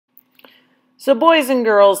So boys and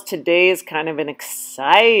girls, today is kind of an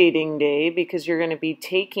exciting day because you're going to be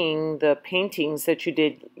taking the paintings that you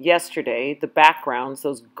did yesterday, the backgrounds,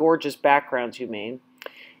 those gorgeous backgrounds you made,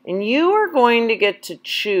 and you are going to get to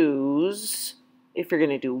choose if you're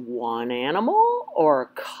going to do one animal or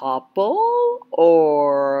a couple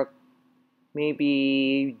or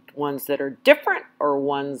maybe ones that are different or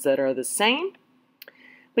ones that are the same.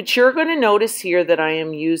 But you're going to notice here that I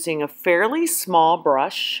am using a fairly small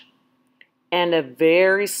brush and a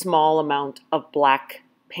very small amount of black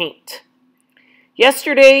paint.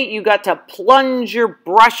 Yesterday, you got to plunge your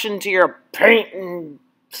brush into your paint and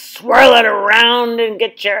swirl it around and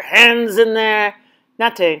get your hands in there.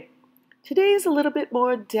 Not today. Today is a little bit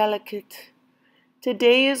more delicate.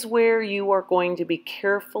 Today is where you are going to be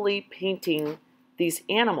carefully painting these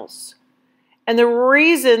animals. And the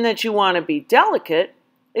reason that you want to be delicate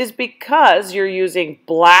is because you're using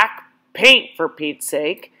black paint, for Pete's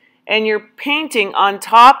sake, and you're painting on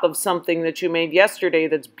top of something that you made yesterday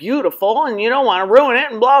that's beautiful, and you don't want to ruin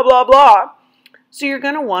it, and blah, blah, blah. So you're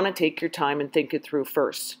going to want to take your time and think it through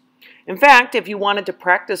first. In fact, if you wanted to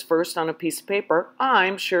practice first on a piece of paper,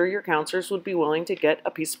 I'm sure your counselors would be willing to get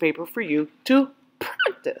a piece of paper for you to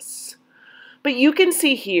practice. But you can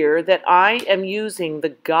see here that I am using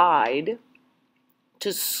the guide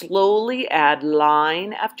to slowly add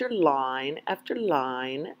line after line after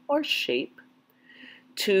line or shape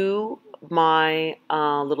to my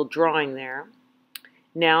little drawing there.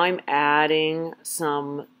 Now I'm adding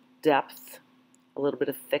some depth, a little bit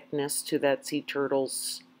of thickness to that sea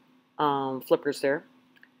turtle's flippers there.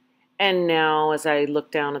 And now as I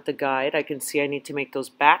look down at the guide, I can see I need to make those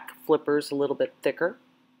back flippers a little bit thicker.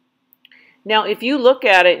 Now if you look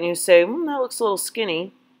at it and you say, that looks a little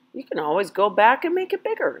skinny, you can always go back and make it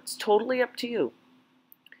bigger. It's totally up to you.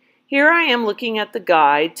 Here I am looking at the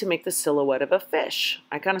guide to make the silhouette of a fish.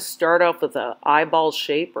 I kind of start off with an eyeball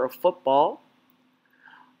shape or a football.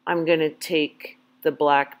 I'm going to take the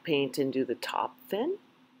black paint and do the top fin.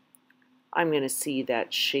 I'm going to see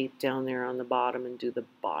that shape down there on the bottom and do the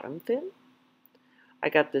bottom fin. I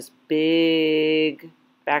got this big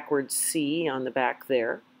backward C on the back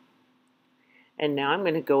there. And now I'm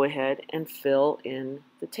going to go ahead and fill in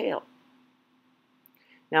the tail.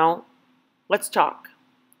 Now, let's talk.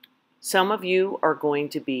 Some of you are going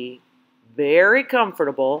to be very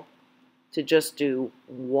comfortable to just do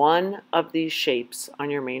one of these shapes on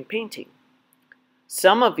your main painting.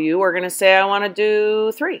 Some of you are going to say, I want to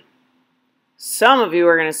do 3. Some of you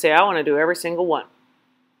are going to say, I want to do every single one.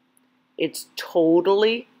 It's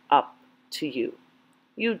totally up to you.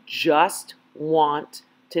 You just want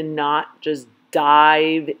to not just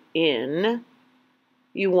dive in.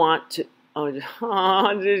 You want to did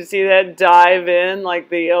you see that? Dive in like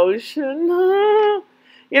the ocean.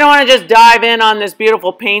 You don't want to just dive in on this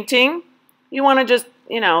beautiful painting. You want to just,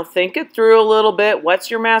 think it through a little bit. What's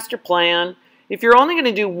your master plan? If you're only going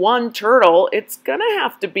to do one turtle, it's going to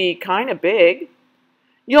have to be kind of big.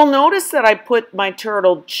 You'll notice that I put my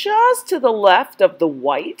turtle just to the left of the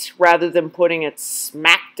white rather than putting it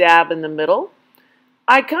smack dab in the middle.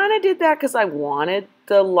 I kind of did that because I wanted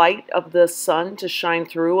the light of the sun to shine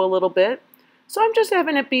through a little bit. So I'm just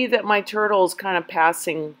having it be that my turtle is kind of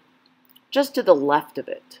passing just to the left of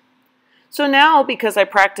it. So now, because I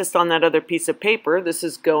practiced on that other piece of paper, this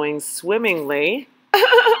is going swimmingly.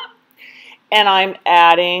 And I'm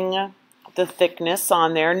adding the thickness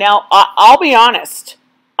on there. Now, I'll be honest.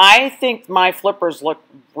 I think my flippers look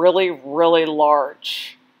really, really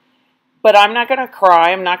large. But I'm not going to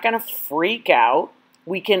cry. I'm not going to freak out.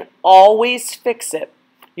 We can always fix it.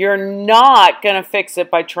 You're not going to fix it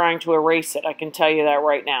by trying to erase it. I can tell you that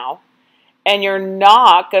right now. And you're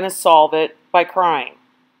not going to solve it by crying.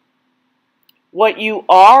 What you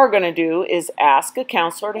are going to do is ask a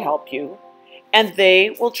counselor to help you. And they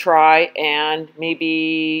will try and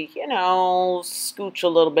maybe, scooch a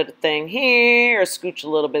little bit of thing here or scooch a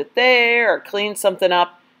little bit there or clean something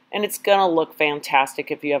up. And it's going to look fantastic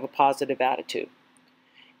if you have a positive attitude.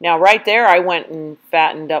 Now right there, I went and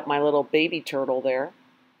fattened up my little baby turtle there.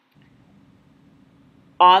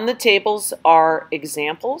 On the tables are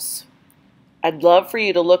examples. I'd love for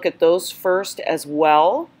you to look at those first as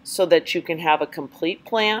well so that you can have a complete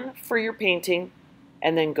plan for your painting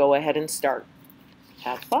and then go ahead and start.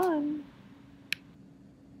 Have fun!